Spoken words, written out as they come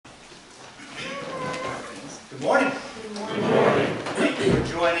Good morning. Good morning. Thank you for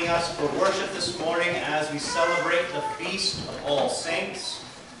joining us for worship this morning as we celebrate the Feast of All Saints.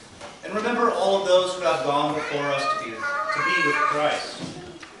 And remember all of those who have gone before us to be with Christ.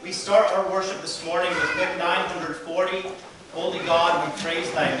 We start our worship this morning with hymn 940, Holy God, we praise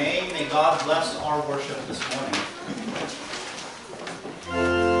thy name. May God bless our worship this morning.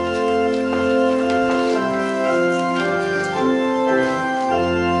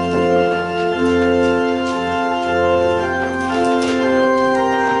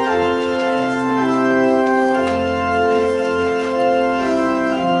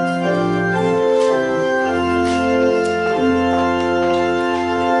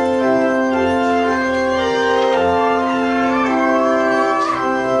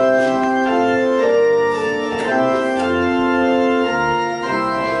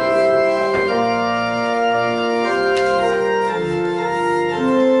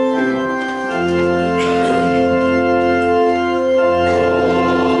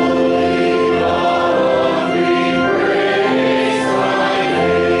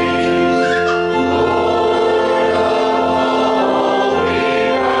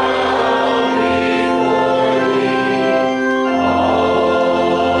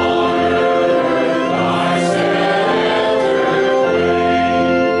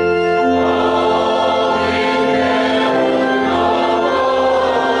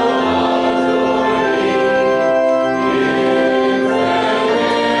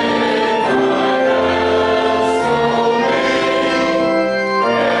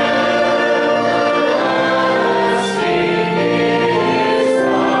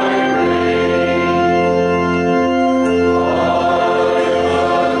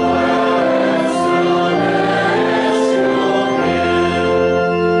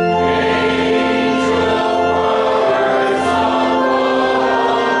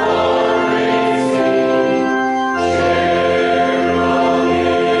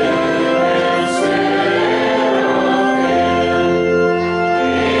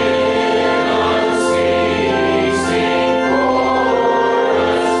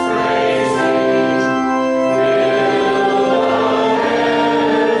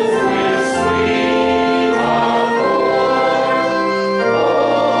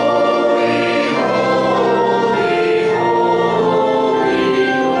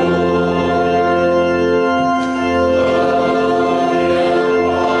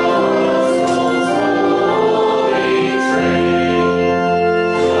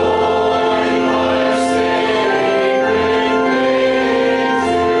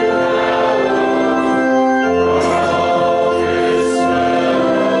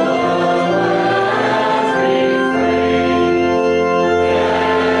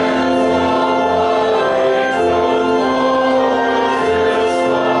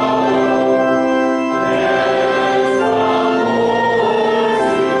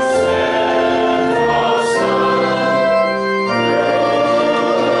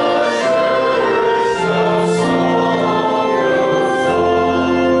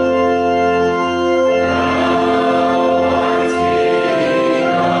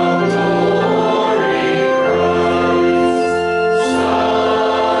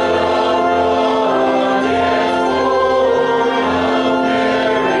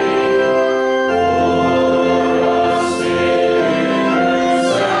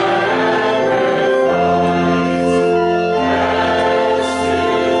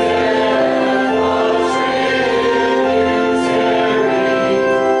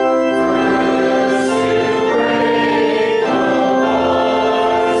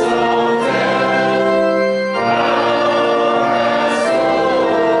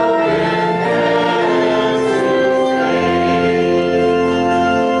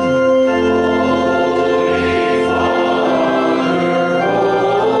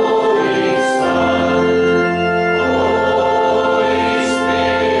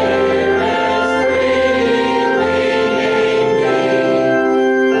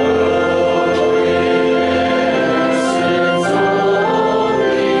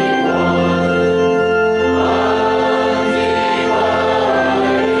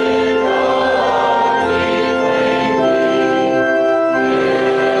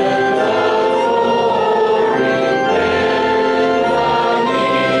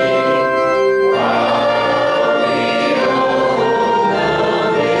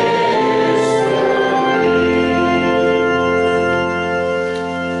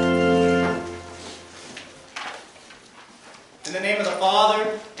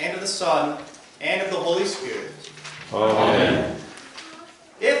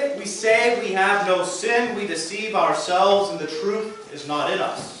 sin, we deceive ourselves and the truth is not in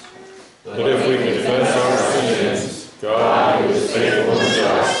us. But if we confess our sins, God, who is faithful and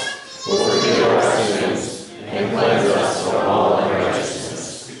just, will forgive our sins and cleanse us from all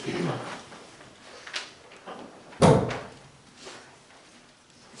unrighteousness.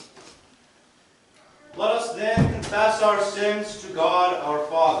 Let us then confess our sins to God our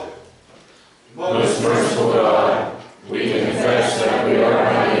Father. Most merciful God, we confess that we are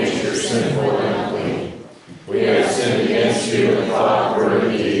by nature sinful and unclean. We have sinned against you in thought, word,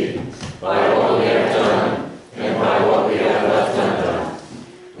 and deed, by what we have done and by what we have left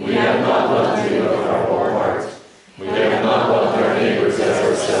undone. We have not loved you with our whole heart. We have not loved our neighbors as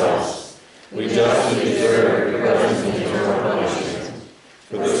ourselves. We justly deserve your present and eternal punishment.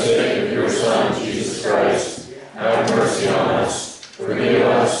 For the sake of your Son, Jesus Christ, have mercy on us. Forgive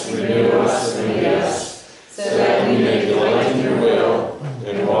us, renew us, and lead us, so that we may delight in your will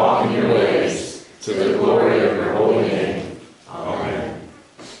and walk in your ways, to the glory of your holy name. Amen.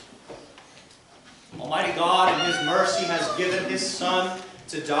 Almighty God, in his mercy, has given his Son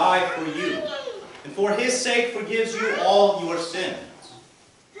to die for you, and for his sake forgives you all your sins.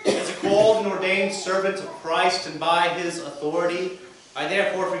 As a called and ordained servant of Christ, and by his authority, I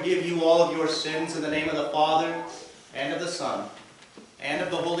therefore forgive you all of your sins in the name of the Father, and of the Son, and of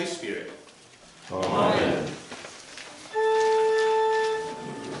the Holy Spirit. Amen.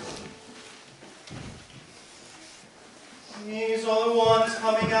 These are the ones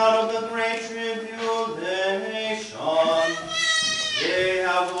coming out of the great tribulation. They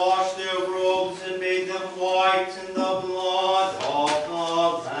have washed their robes and made them white in the blood of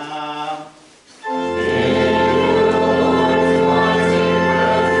the Lamb.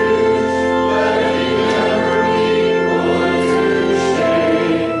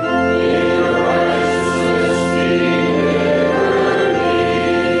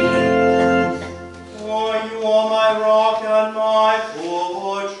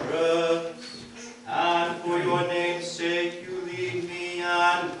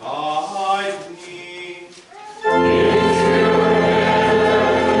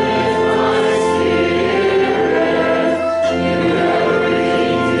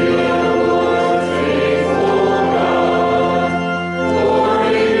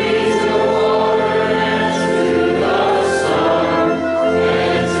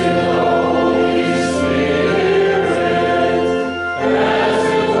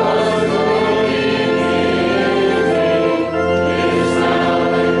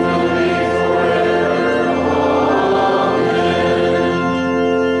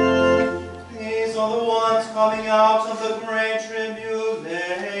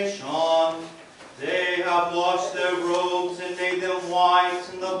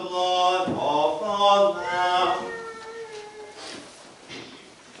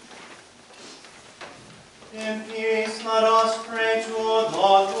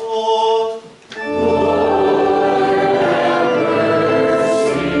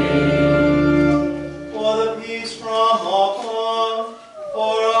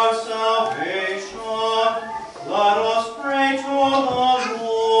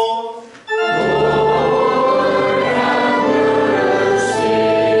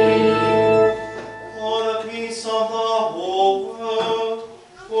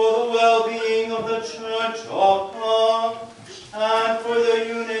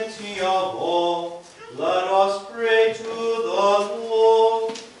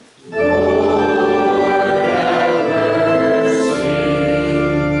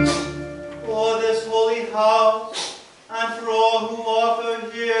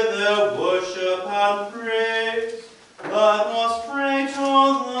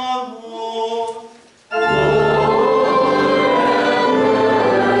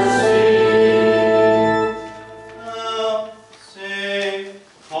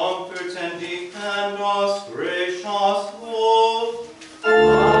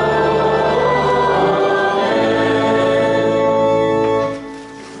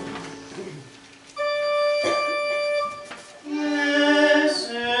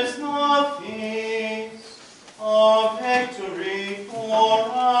 Victory.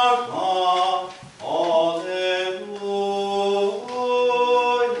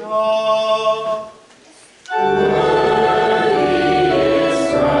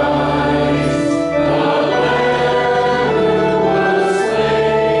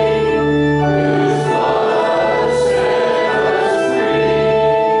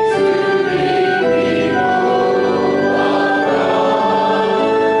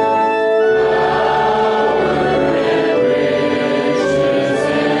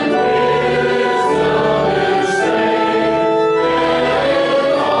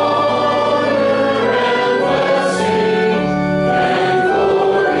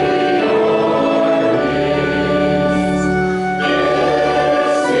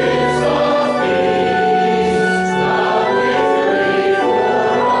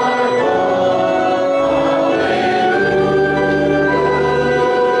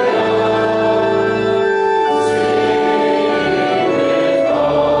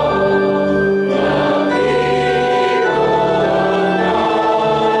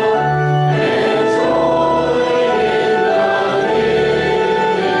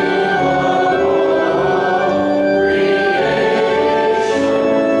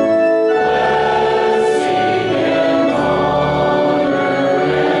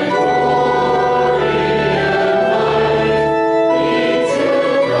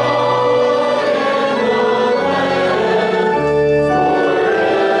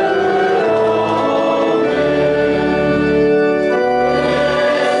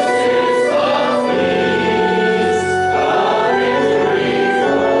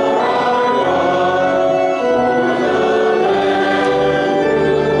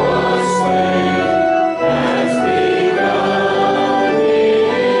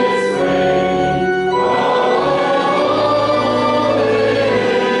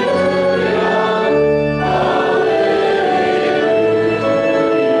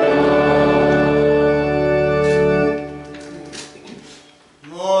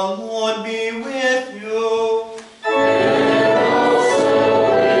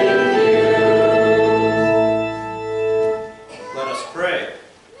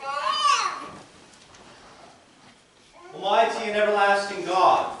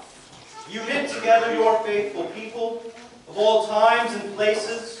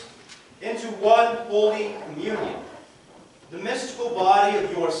 into one holy communion, the mystical body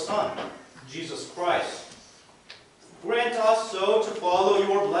of your Son, Jesus Christ. Grant us so to follow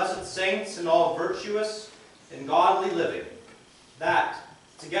your blessed saints in all virtuous and godly living, that,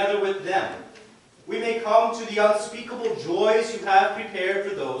 together with them, we may come to the unspeakable joys you have prepared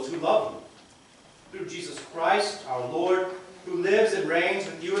for those who love you. Through Jesus Christ, our Lord, who lives and reigns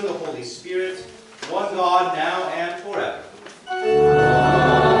with you in the Holy Spirit, one God, now and forever.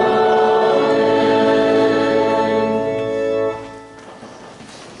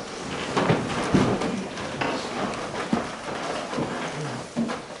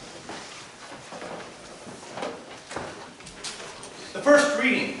 The first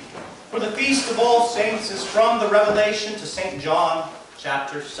reading for the Feast of All Saints is from the Revelation to St. John,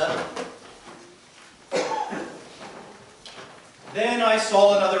 chapter 7. Then I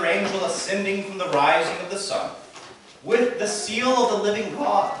saw another angel ascending from the rising of the sun, with the seal of the living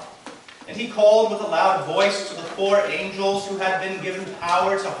God. And he called with a loud voice to the 4 angels who had been given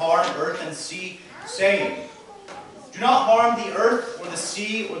power to harm earth and sea, saying, Do not harm the earth or the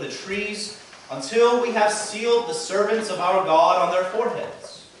sea or the trees, until we have sealed the servants of our God on their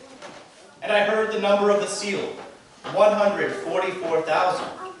foreheads. And I heard the number of the seal, 144,000,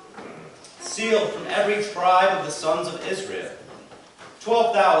 sealed from every tribe of the sons of Israel.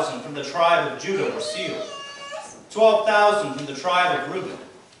 12,000 from the tribe of Judah were sealed, 12,000 from the tribe of Reuben,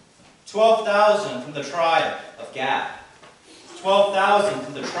 12,000 from the tribe of Gad, 12,000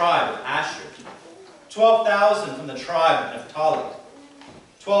 from the tribe of Asher, 12,000 from the tribe of Naphtali,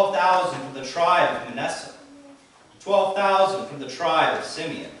 12,000 from the tribe of Manasseh, 12,000 from the tribe of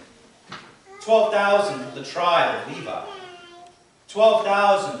Simeon, 12,000 from the tribe of Levi,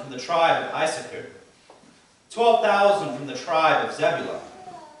 12,000 from the tribe of Issachar, 12,000 from the tribe of Zebulun,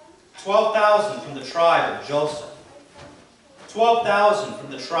 12,000 from the tribe of Joseph, 12,000 from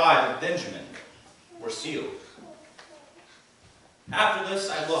the tribe of Benjamin were sealed. After this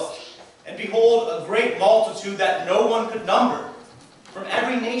I looked, and behold, a great multitude that no one could number, from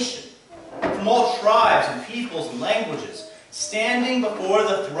every nation, from all tribes and peoples and languages, standing before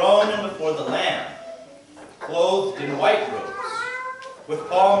the throne and before the Lamb, clothed in white robes, with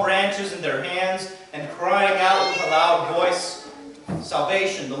palm branches in their hands, and crying out with a loud voice,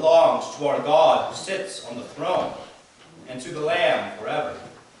 Salvation belongs to our God who sits on the throne, and to the Lamb forever.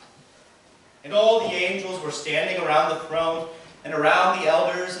 And all the angels were standing around the throne, and around the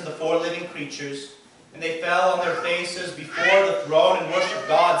elders and the 4 living creatures, and they fell on their faces before the throne and worshiped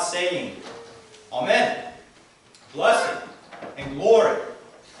God, saying, Amen. Blessing and glory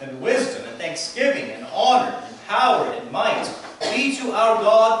and wisdom and thanksgiving and honor and power and might be to our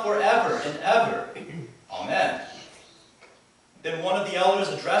God forever and ever. Amen. Then one of the elders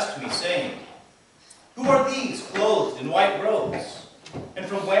addressed me, saying, Who are these clothed in white robes? And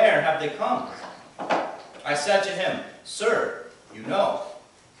from where have they come? I said to him, Sir, you know.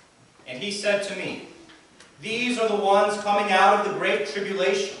 And he said to me, These are the ones coming out of the great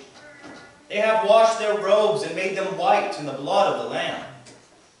tribulation. They have washed their robes and made them white in the blood of the Lamb.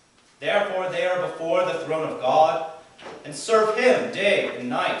 Therefore they are before the throne of God, and serve him day and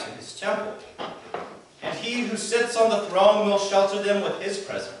night in his temple. And he who sits on the throne will shelter them with his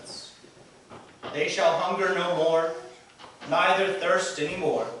presence. They shall hunger no more, neither thirst any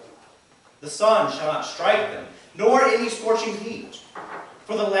more. The sun shall not strike them, nor any scorching heat.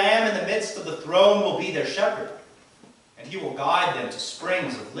 For the Lamb in the midst of the throne will be their shepherd, and he will guide them to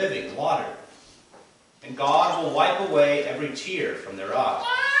springs of living water. And God will wipe away every tear from their eye.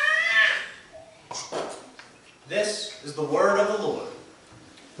 This is the word of the Lord.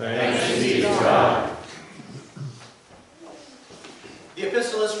 Thanks be to God. The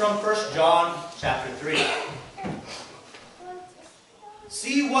epistle is from 1 John chapter 3.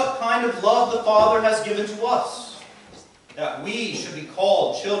 See what kind of love the Father has given to us, that we should be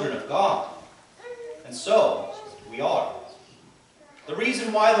called children of God. And so we are. The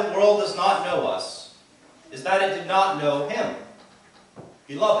reason why the world does not know us is that it did not know him.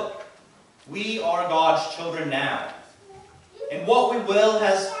 Beloved, we are God's children now, and what we will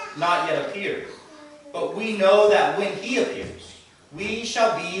has not yet appeared. But we know that when he appears, we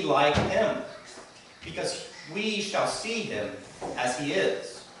shall be like him, because we shall see him as he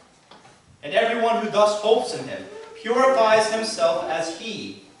is. And everyone who thus hopes in him purifies himself as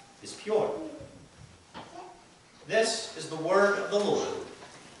he is pure. This is the word of the Lord.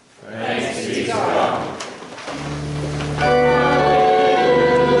 Thanks be to God.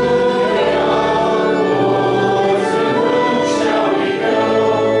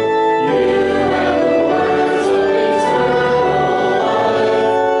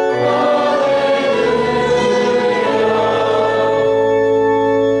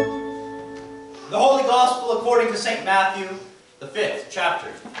 St. Matthew, the 5th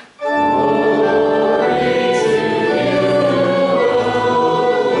chapter. Glory to you,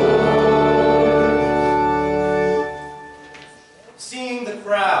 Lord. Seeing the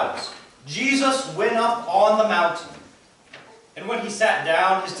crowds, Jesus went up on the mountain. And when he sat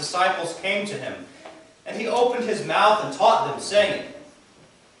down, his disciples came to him, and he opened his mouth and taught them, saying,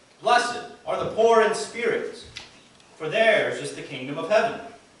 Blessed are the poor in spirit, for theirs is the kingdom of heaven.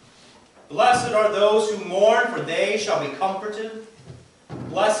 Blessed are those who mourn, for they shall be comforted.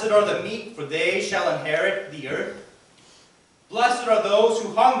 Blessed are the meek, for they shall inherit the earth. Blessed are those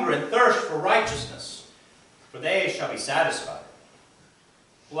who hunger and thirst for righteousness, for they shall be satisfied.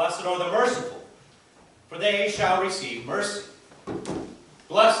 Blessed are the merciful, for they shall receive mercy.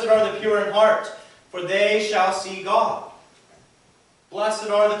 Blessed are the pure in heart, for they shall see God. Blessed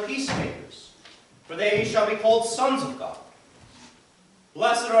are the peacemakers, for they shall be called sons of God.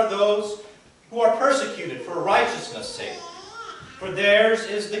 Blessed are those who are persecuted for righteousness' sake, for theirs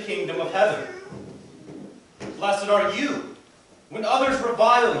is the kingdom of heaven. Blessed are you when others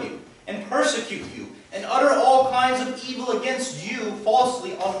revile you and persecute you and utter all kinds of evil against you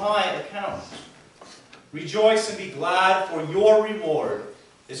falsely on my account. Rejoice and be glad, for your reward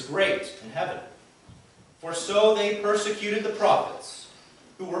is great in heaven. For so they persecuted the prophets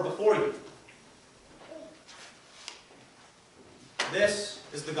who were before you. This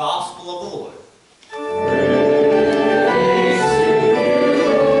is the gospel of the Lord. Praise to you,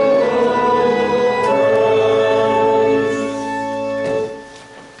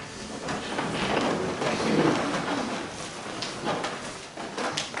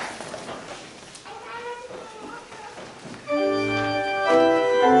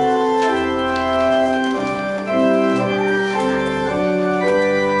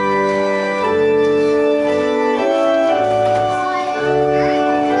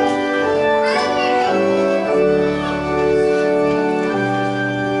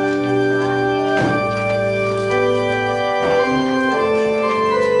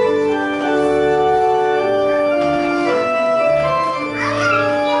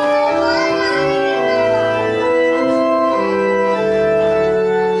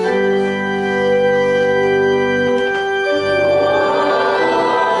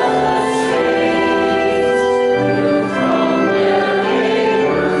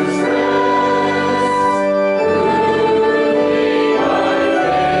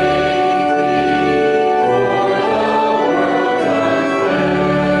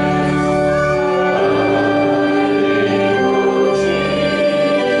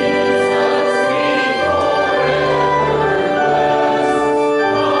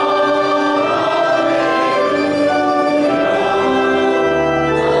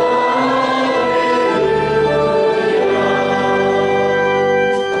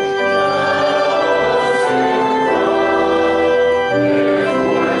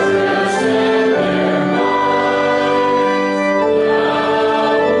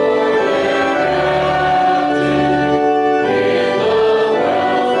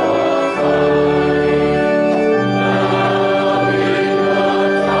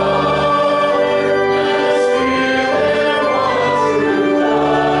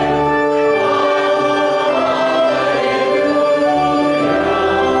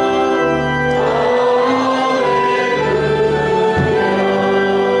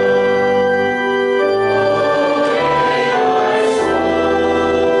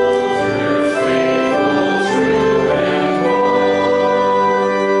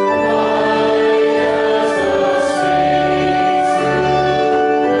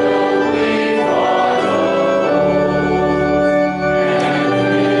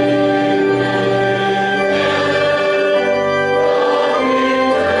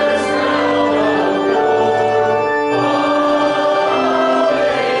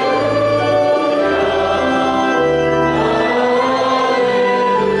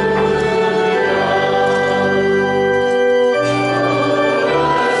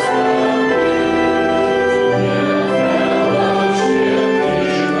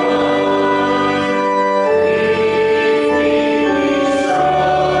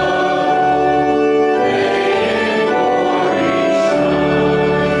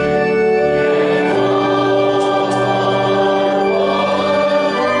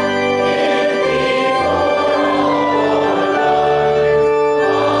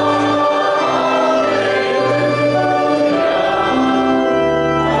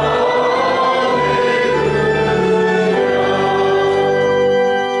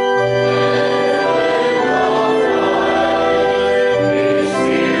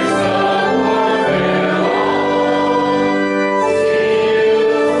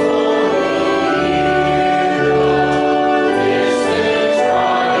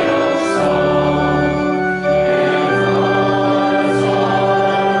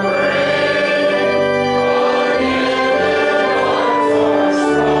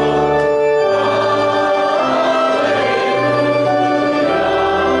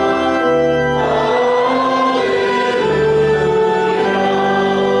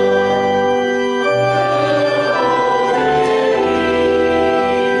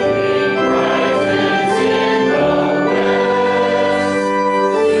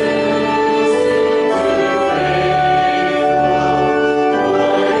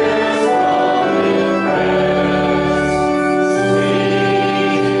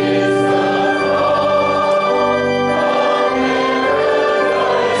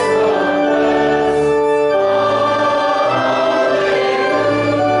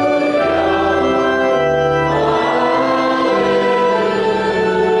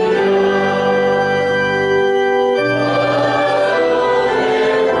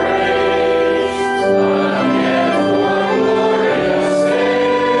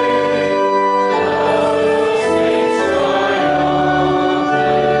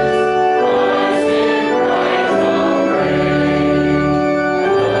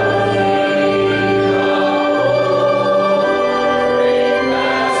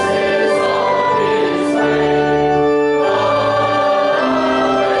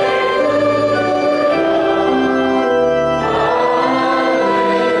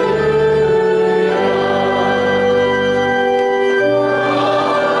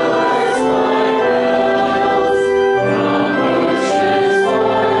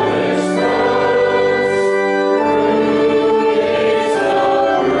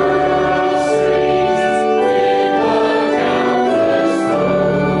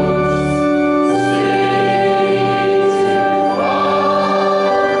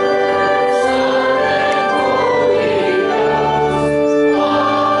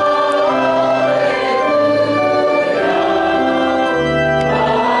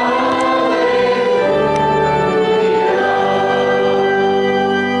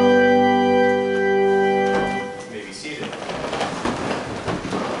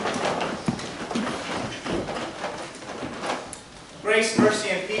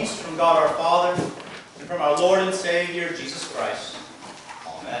 Lord and Savior, Jesus Christ.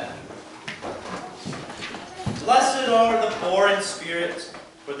 Amen. Blessed are the poor in spirit,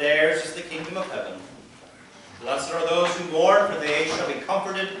 for theirs is the kingdom of heaven. Blessed are those who mourn, for they shall be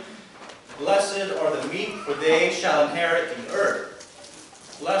comforted. Blessed are the meek, for they shall inherit the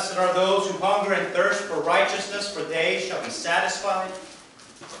earth. Blessed are those who hunger and thirst for righteousness, for they shall be satisfied.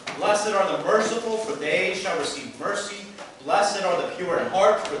 Blessed are the merciful, for they shall receive mercy. Blessed are the pure in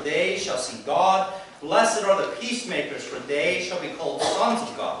heart, for they shall see God. Blessed are the peacemakers, for they shall be called sons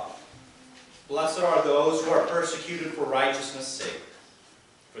of God. Blessed are those who are persecuted for righteousness' sake,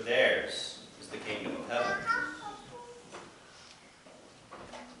 for theirs is the kingdom of heaven.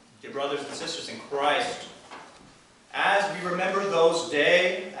 Dear brothers and sisters in Christ, as we remember those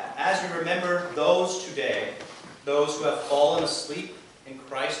today, those who have fallen asleep in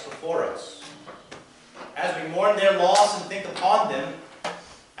Christ before us, as we mourn their loss and think upon them,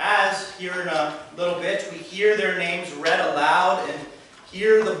 as here in a little bit we hear their names read aloud and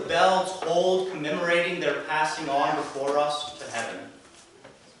hear the bell tolled commemorating their passing on before us to heaven,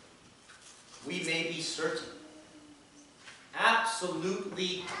 we may be certain,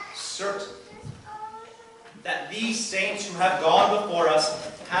 absolutely certain, that these saints who have gone before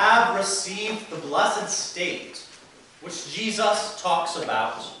us have received the blessed state which Jesus talks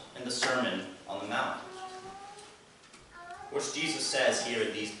about in the Sermon on the Mount, which Jesus says here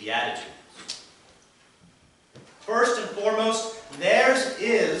in these Beatitudes. First and foremost, theirs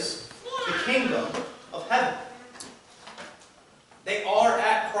is the kingdom of heaven. They are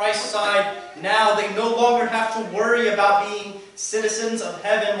at Christ's side now. They no longer have to worry about being citizens of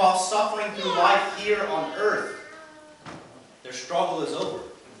heaven while suffering through life here on earth. Their struggle is over.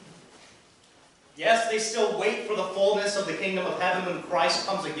 Yes, they still wait for the fullness of the kingdom of heaven when Christ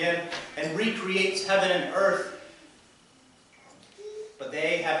comes again and recreates heaven and earth. But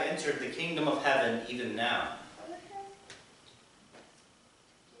they have entered the kingdom of heaven even now.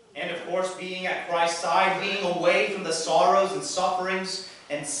 And of course, being at Christ's side, being away from the sorrows and sufferings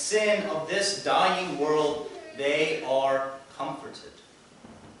and sin of this dying world, they are comforted.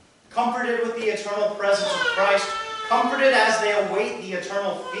 Comforted with the eternal presence of Christ, comforted as they await the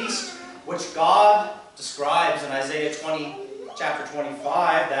eternal feast, which God describes in Isaiah chapter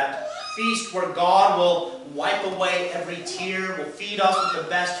 25, that feast where God will wipe away every tear, will feed us with the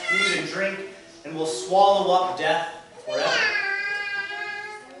best food and drink, and will swallow up death forever.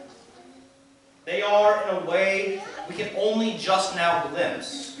 They are, in a way, we can only just now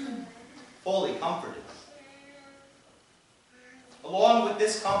glimpse, fully comforted. Along with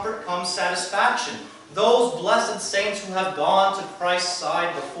this comfort comes satisfaction. Those blessed saints who have gone to Christ's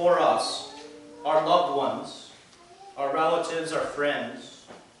side before us, our loved ones, our relatives, our friends,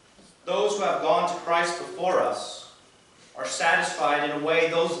 those who have gone to Christ before us are satisfied in a way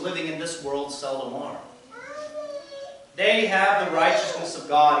those living in this world seldom are. They have the righteousness of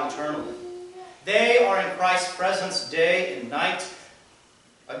God eternally. They are in Christ's presence day and night.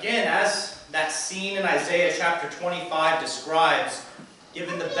 Again, as that scene in Isaiah chapter 25 describes,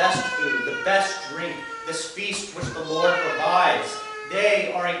 given the best food, the best drink, this feast which the Lord provides,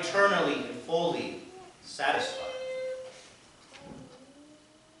 they are eternally and fully satisfied.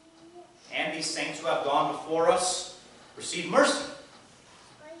 And these saints who have gone before us receive mercy.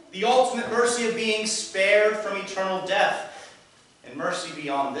 The ultimate mercy of being spared from eternal death, and mercy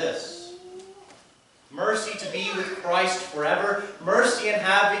beyond this. Mercy to be with Christ forever. Mercy in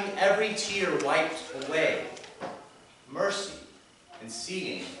having every tear wiped away. Mercy in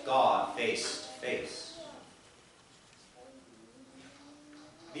seeing God face to face.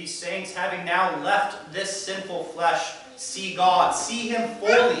 These saints, having now left this sinful flesh, see God, see Him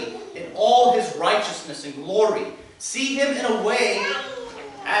fully in all His righteousness and glory. See Him in a way,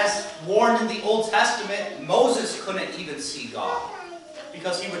 as warned in the Old Testament, Moses couldn't even see God,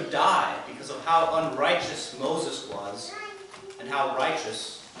 because he would die because of how unrighteous Moses was and how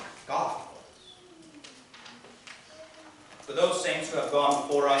righteous God was. For those saints who have gone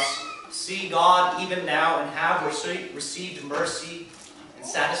before us, see God even now and have received mercy and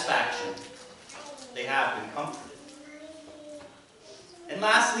satisfaction. They have been comforted. And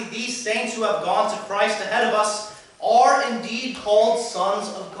lastly, these saints who have gone to Christ ahead of us are indeed called sons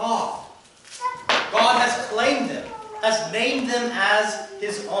of God. God has claimed them, has named them as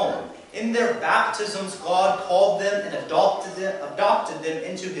His own. In their baptisms, God called them and adopted them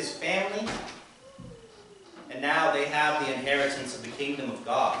into His family. And now they have the inheritance of the kingdom of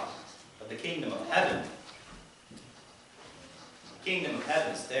God, of the kingdom of heaven. The kingdom of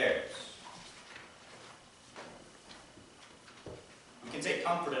heaven is theirs. We can take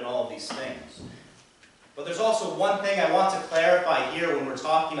comfort in all of these things. But there's also one thing I want to clarify here when we're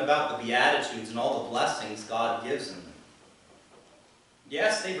talking about the Beatitudes and all the blessings God gives in them.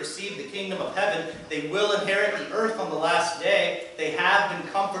 Yes, they've received the kingdom of heaven. They will inherit the earth on the last day. They have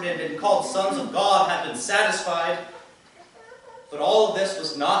been comforted and called sons of God, have been satisfied. But all of this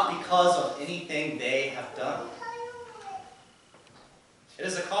was not because of anything they have done. It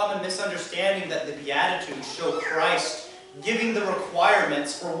is a common misunderstanding that the Beatitudes show Christ giving the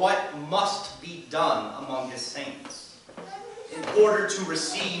requirements for what must be done among his saints in order to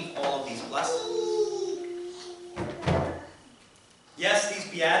receive all of these blessings. Yes, these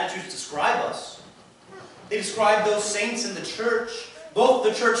Beatitudes describe us. They describe those saints in the church, both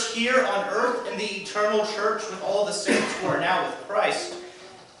the church here on earth and the eternal church with all the saints who are now with Christ.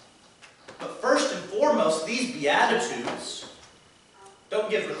 But first and foremost, these Beatitudes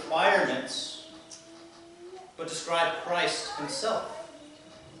don't give requirements, but describe Christ himself.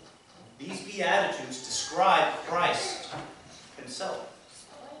 These Beatitudes describe Christ himself.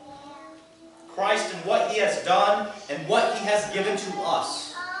 Christ and what he has done and what he has given to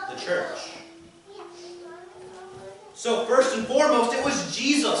us, the church. So first and foremost, it was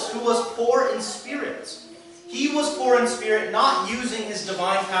Jesus who was poor in spirit. He was poor in spirit, not using his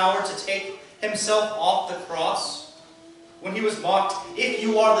divine power to take himself off the cross. When he was mocked, "If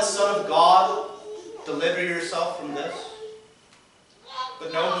you are the Son of God, deliver yourself from this."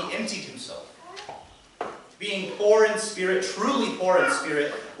 But no, he emptied himself. Being poor in spirit, truly poor in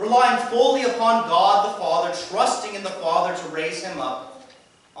spirit, relying fully upon God the Father, trusting in the Father to raise him up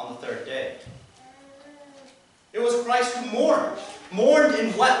on the third day. It was Christ who mourned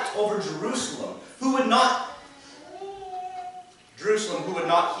and wept over Jerusalem, who would not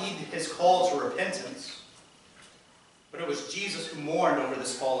heed his call to repentance. But it was Jesus who mourned over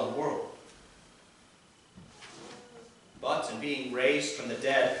this fallen world. But in being raised from the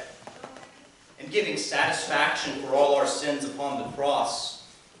dead, and giving satisfaction for all our sins upon the cross,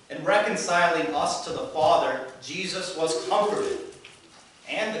 and reconciling us to the Father, Jesus was comforted,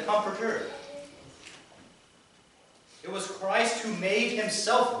 and the Comforter. It was Christ who made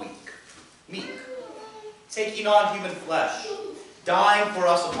himself meek, taking on human flesh, dying for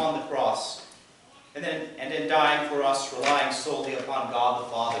us upon the cross, and in dying for us, relying solely upon God the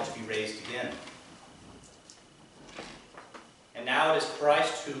Father to be raised again. And now it is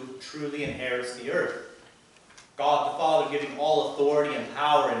Christ who truly inherits the earth. God the Father giving all authority and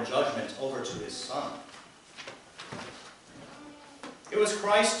power and judgment over to his Son. It was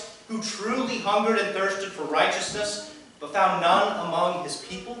Christ who truly hungered and thirsted for righteousness, but found none among his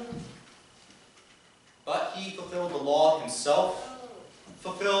people. But he fulfilled the law himself,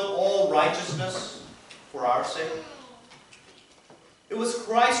 fulfilled all righteousness for our sake. It was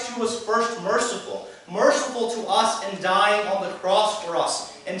Christ who was first merciful to us in dying on the cross for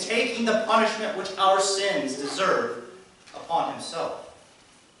us, and taking the punishment which our sins deserve upon himself.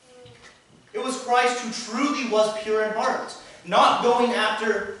 It was Christ who truly was pure in heart, not going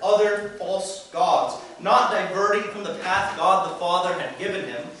after other false gods, not diverting from the path God the Father had given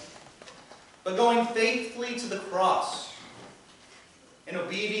him, but going faithfully to the cross, an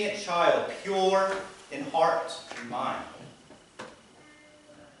obedient child, pure in heart and mind.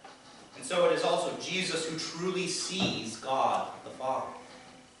 And so it is also Jesus who truly sees God the Father.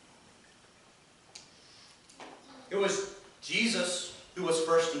 It was Jesus who was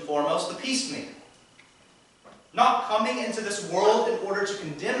first and foremost the peacemaker, not coming into this world in order to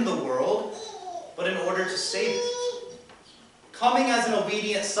condemn the world, but in order to save it. Coming as an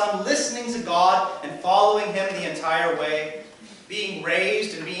obedient son, listening to God and following him the entire way, being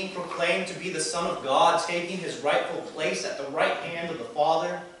raised and being proclaimed to be the Son of God, taking his rightful place at the right hand of the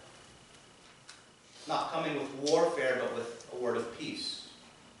Father, not coming with warfare, but with a word of peace.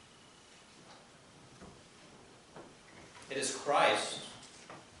 It is Christ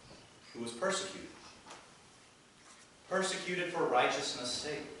who was persecuted. Persecuted for righteousness'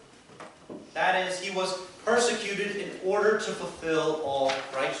 sake. That is, he was persecuted in order to fulfill all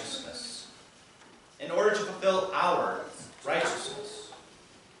righteousness. In order to fulfill our righteousness.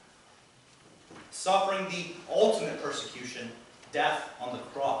 Suffering the ultimate persecution, death on the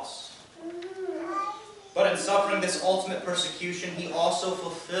cross. But in suffering this ultimate persecution, he also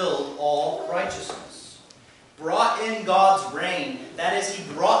fulfilled all righteousness. Brought in God's reign. That is,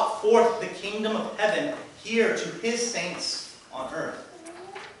 he brought forth the kingdom of heaven here to his saints on earth.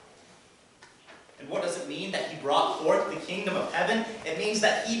 And what does it mean that he brought forth the kingdom of heaven? It means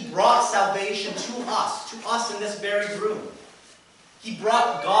that he brought salvation to us in this very room. He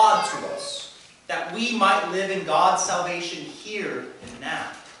brought God to us, that we might live in God's salvation here and now,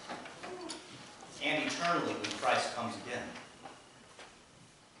 and eternally when Christ comes again.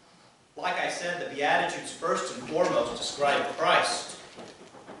 Like I said, the Beatitudes first and foremost describe Christ.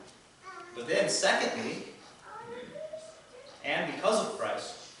 But then, secondly, and because of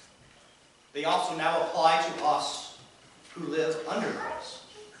Christ, they also now apply to us who live under Christ.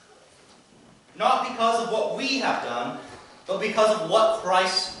 Not because of what we have done, but because of what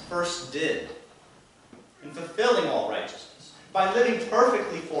Christ first did in fulfilling all righteousness, by living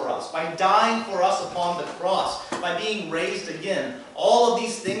perfectly for us, by dying for us upon the cross, by being raised again. All of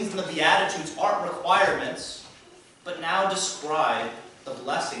these things in the Beatitudes aren't requirements, but now describe the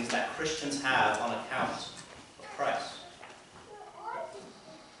blessings that Christians have on account of Christ.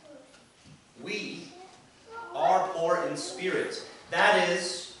 We are poor in spirit. That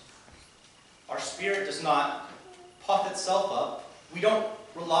is, our spirit does not puff itself up. We don't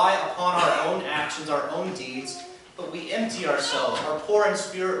rely upon our own actions, our own deeds, but we empty ourselves, our poor in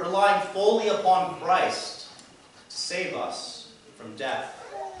spirit, relying fully upon Christ to save us from death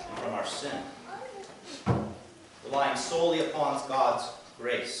and from our sin. Relying solely upon God's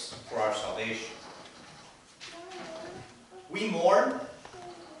grace for our salvation. We mourn.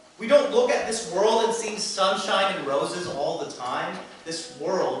 We don't look at this world and see sunshine and roses all the time. This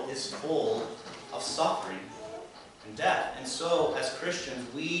world is full of suffering and death. And so, as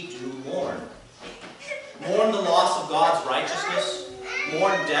Christians, we do mourn. Mourn the loss of God's righteousness.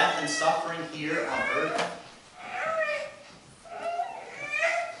 Mourn death and suffering here on earth.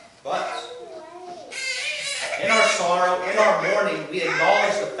 But in our sorrow, in our mourning, we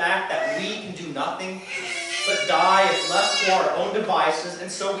acknowledge the fact that we can do nothing but die if left to our own devices,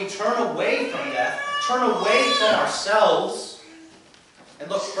 and so we turn away from death, turn away from ourselves, and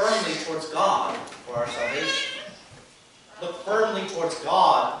look firmly towards God for our salvation. Look firmly towards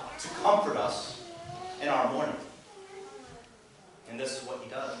God to comfort us in our mourning. And this is what He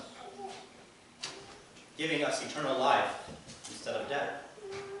does, giving us eternal life instead of death.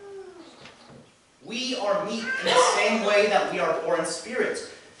 We are meek in the same way that we are poor in spirit.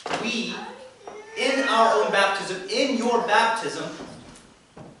 We, in our own baptism, in your baptism,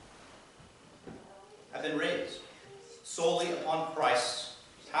 have been raised solely upon Christ's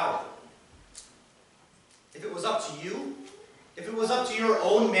power. If it was up to you, if it was up to your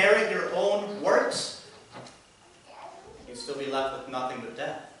own merit, your own works, you'd still be left with nothing but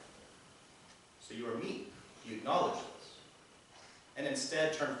death. So you are meek. You acknowledge this. And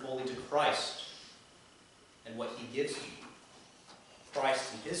instead turn fully to Christ and what He gives you.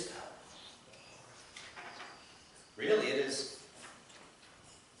 Christ and His power. Really, it is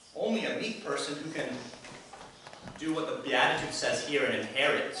only a meek person who can do what the Beatitude says here and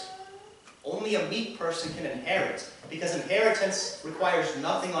inherit. Only a meek person can inherit, because inheritance requires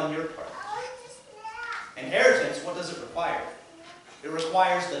nothing on your part. Inheritance, what does it require? It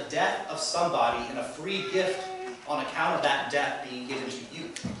requires the death of somebody and a free gift on account of that death being given to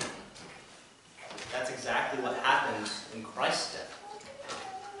you. That's exactly what happens in Christ's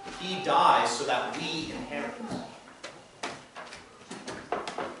death. He dies so that we inherit.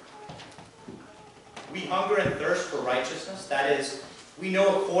 We hunger and thirst for righteousness. That is, we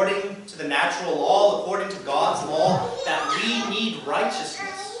know according to the natural law, according to God's law, that we need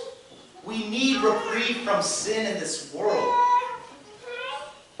righteousness. We need reprieve from sin in this world.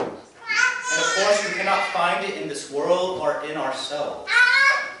 And of course, we cannot find it in this world or in ourselves.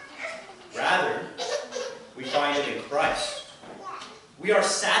 Rather, we find it in Christ. We are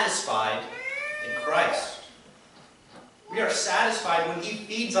satisfied in Christ. We are satisfied when He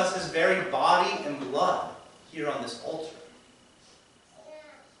feeds us His very body and blood here on this altar.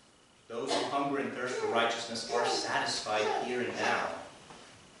 Those who hunger and thirst for righteousness are satisfied here and now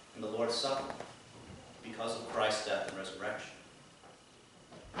in the Lord's Supper because of Christ's death and resurrection.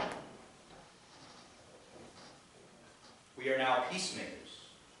 We are now peacemakers,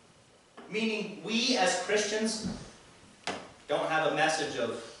 meaning we as Christians don't have a message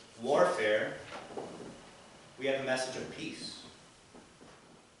of warfare. We have a message of peace.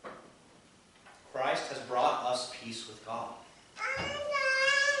 Christ has brought us peace with God.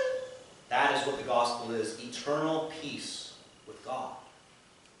 That is what the gospel is, eternal peace with God.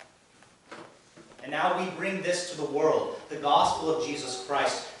 And now we bring this to the world, the gospel of Jesus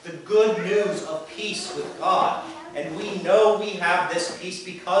Christ, the good news of peace with God. And we know we have this peace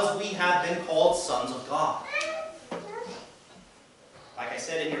because we have been called sons of God. Like I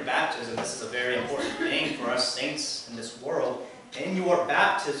said, in your baptism, this is a very important thing for us saints in this world. In your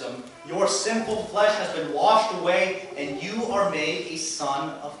baptism, your sinful flesh has been washed away and you are made a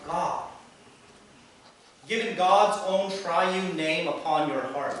son of God. Given God's own triune name upon your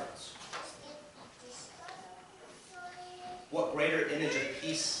hearts. What greater image of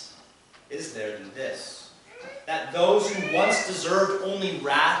peace is there than this? that those who once deserved only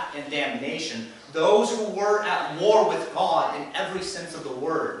wrath and damnation, those who were at war with God in every sense of the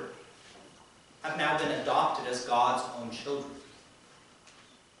word, have now been adopted as God's own children.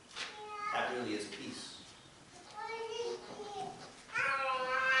 That really is peace.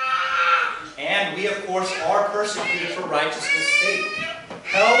 And we, of course, are persecuted for righteousness' sake,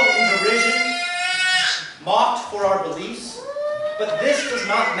 held in derision, mocked for our beliefs. But this does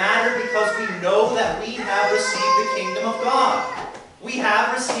not matter because we know that we have received the kingdom of God. We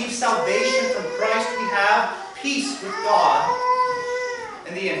have received salvation from Christ. We have peace with God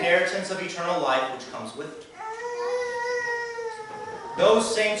and the inheritance of eternal life which comes with it.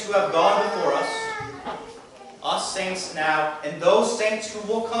 Those saints who have gone before us saints now, and those saints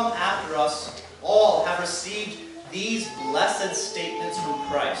who will come after us, all have received these blessed statements from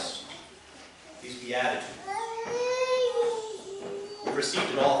Christ, these beatitudes. We've received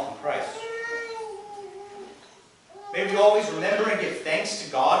it all from Christ. May we always remember and give thanks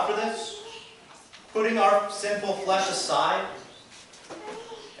to God for this, putting our sinful flesh aside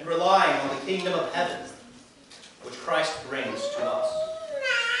and relying on the kingdom of heaven, which Christ brings to us.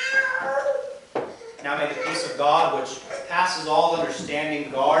 Now may the peace of God, which passes all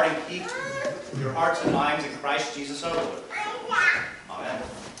understanding, guard and keep your hearts and minds in Christ Jesus our Lord. Amen.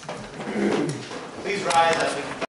 Please rise as we